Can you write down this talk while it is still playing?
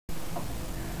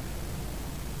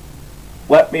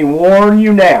let me warn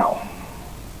you now.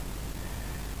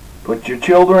 Put your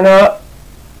children up.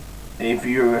 If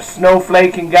you're a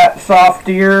snowflake and got soft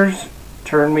ears,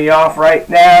 turn me off right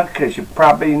now, because you're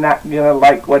probably not going to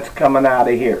like what's coming out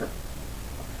of here.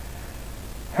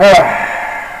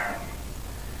 And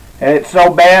it's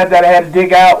so bad that I had to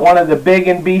dig out one of the big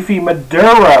and beefy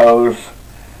Maduros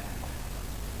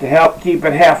to help keep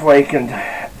it halfway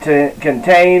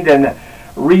contained and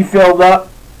refilled up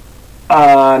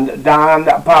on Don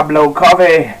Pablo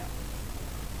Covey.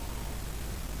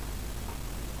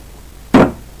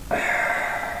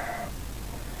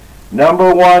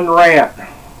 Number one rant.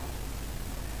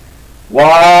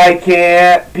 Why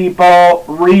can't people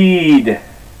read?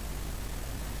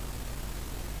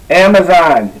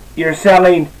 Amazon, you're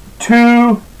selling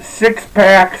 2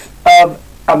 6-packs of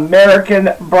American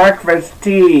breakfast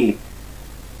tea.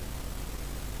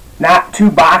 Not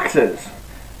 2 boxes.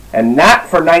 And not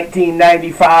for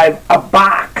 $19.95 a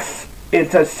box.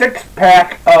 It's a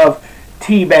 6-pack of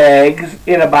tea bags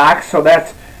in a box, so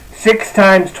that's 6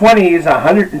 times 20 is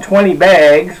 120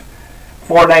 bags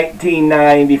for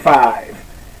 $19.95.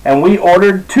 And we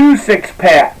ordered 2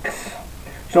 6-packs.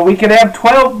 So we could have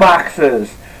 12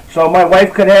 boxes. So my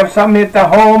wife could have some at the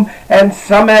home and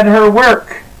some at her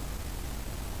work.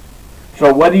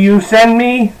 So what do you send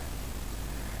me?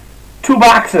 2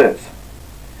 boxes.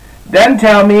 Then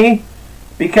tell me,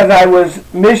 because I was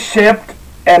misshipped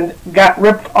and got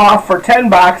ripped off for 10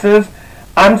 boxes,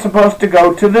 I'm supposed to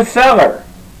go to the seller.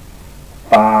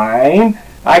 Fine.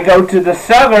 I go to the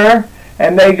seller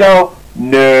and they go,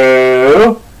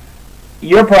 no,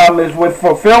 your problem is with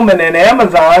fulfillment in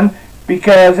Amazon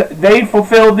because they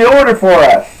fulfilled the order for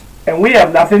us and we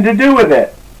have nothing to do with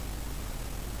it.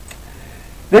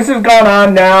 This has gone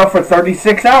on now for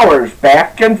 36 hours,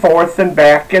 back and forth and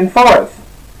back and forth.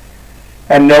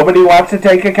 And nobody wants to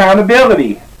take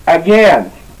accountability.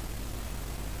 Again,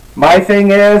 my thing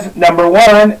is, number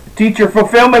 1, teach your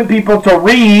fulfillment people to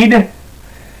read.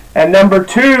 And number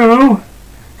 2,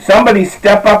 somebody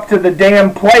step up to the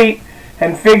damn plate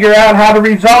and figure out how to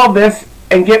resolve this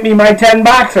and get me my 10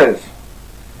 boxes.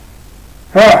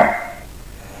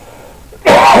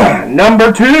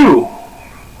 Number 2.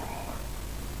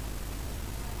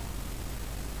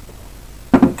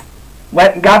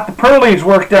 Went and got the pearlies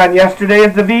work done yesterday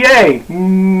at the VA.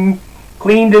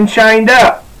 Cleaned and shined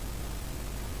up.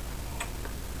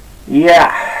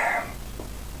 Yeah.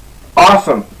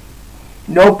 Awesome.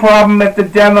 No problem at the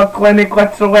demo clinic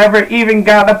whatsoever. Even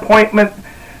got appointment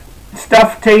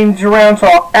stuff changed around, so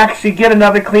I'll actually get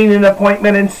another cleaning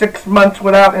appointment in 6 months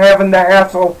without having the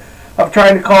hassle of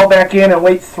trying to call back in and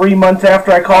wait 3 months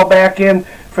after I call back in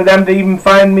for them to even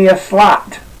find me a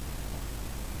slot.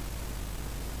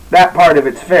 That part of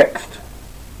it's fixed.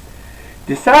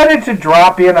 Decided to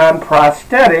drop in on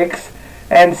prosthetics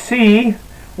and see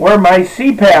where my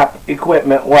CPAP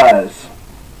equipment was.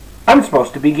 I'm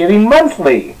supposed to be getting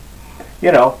monthly.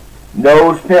 You know,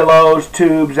 nose pillows,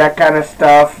 tubes, that kind of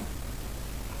stuff.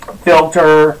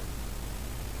 Filter.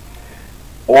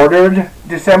 Ordered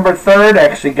December 3rd.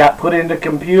 Actually got put into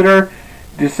computer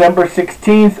December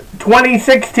 16th,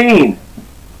 2016.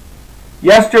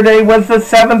 Yesterday was the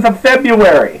 7th of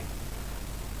February.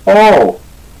 Oh,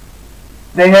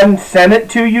 they hadn't sent it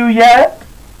to you yet?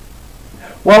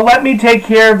 Well, let me take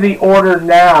care of the order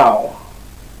now.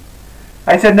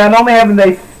 I said, not only haven't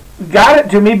they got it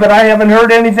to me, but I haven't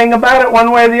heard anything about it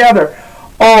one way or the other.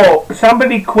 Oh,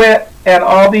 somebody quit and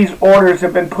all these orders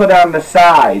have been put on the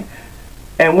side.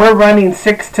 And we're running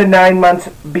 6 to 9 months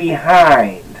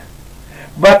behind.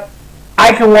 But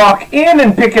I can walk in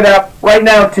and pick it up right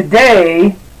now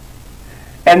today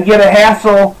and get a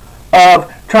hassle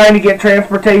of trying to get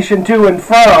transportation to and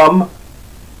from,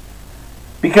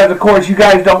 because of course you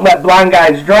guys don't let blind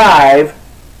guys drive.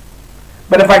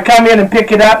 But if I come in and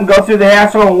pick it up and go through the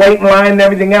hassle and wait in line and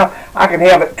everything else, I can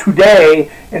have it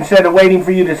today instead of waiting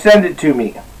for you to send it to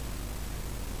me.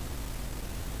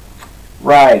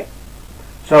 Right.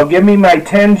 So give me my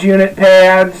TENS unit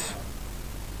pads.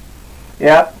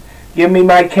 Yep. Give me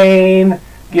my cane.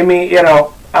 Give me,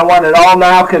 I want it all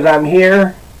now because I'm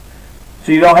here.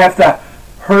 So you don't have to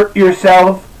hurt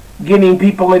yourself getting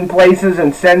people in places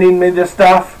and sending me the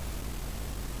stuff.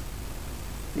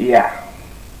 Yeah.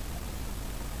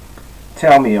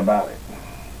 Tell me about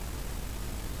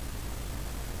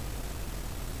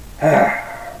it.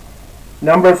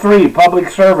 Number 3, public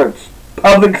servants,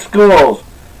 public schools.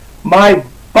 My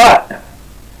butt.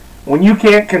 When you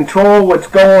can't control what's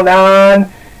going on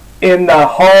in the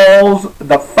halls,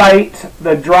 the fights,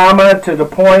 the drama, to the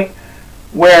point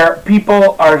where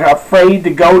people are afraid to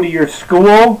go to your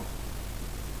school,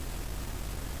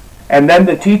 and then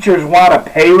the teachers want a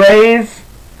pay raise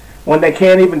when they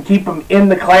can't even keep them in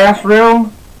the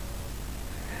classroom,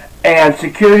 and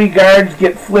security guards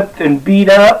get flipped and beat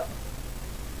up.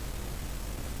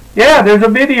 Yeah, there's a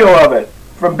video of it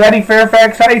from Betty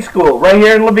Fairfax High School right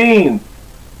here in Levine.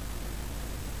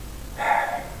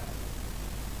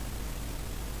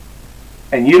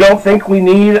 And you don't think we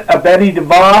need a Betty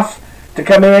DeVos to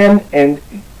come in and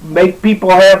make people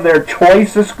have their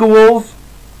choice of schools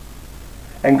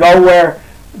and go where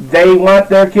they want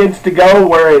their kids to go,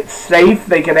 where it's safe,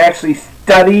 they can actually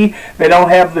study, they don't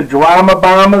have the drama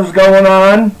bombers going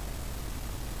on?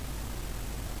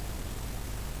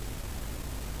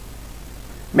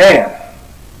 Man.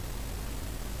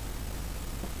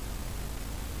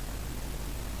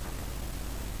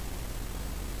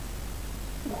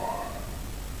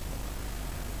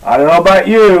 I don't know about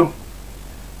you,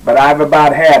 but I've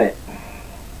about had it.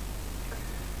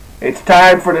 It's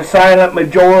time for the silent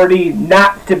majority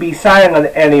not to be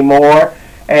silent anymore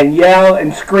and yell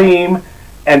and scream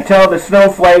and tell the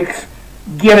snowflakes,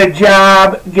 get a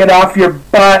job, get off your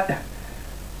butt.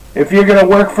 If you're going to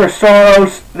work for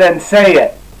Soros, then say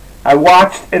it. I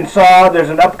watched and saw there's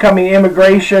an upcoming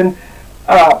immigration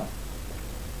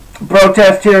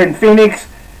protest here in Phoenix,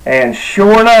 and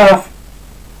sure enough,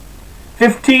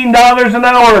 $15 an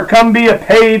hour, come be a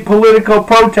paid political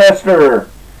protester.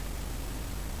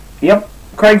 Yep,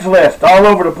 Craigslist, all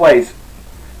over the place.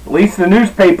 At least the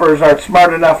newspapers aren't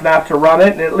smart enough not to run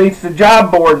it, and at least the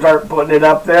job boards aren't putting it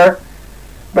up there.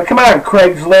 But come on,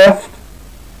 Craigslist.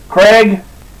 Craig,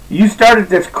 you started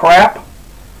this crap.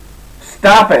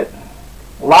 Stop it.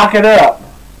 Lock it up.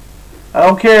 I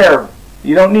don't care.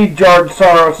 You don't need George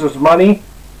Soros' money.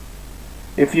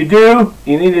 If you do,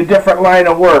 you need a different line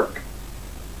of work.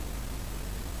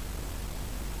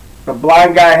 The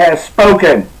blind guy has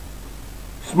spoken.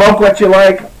 Smoke what you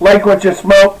like what you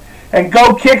smoke, and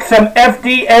go kick some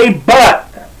FDA butt.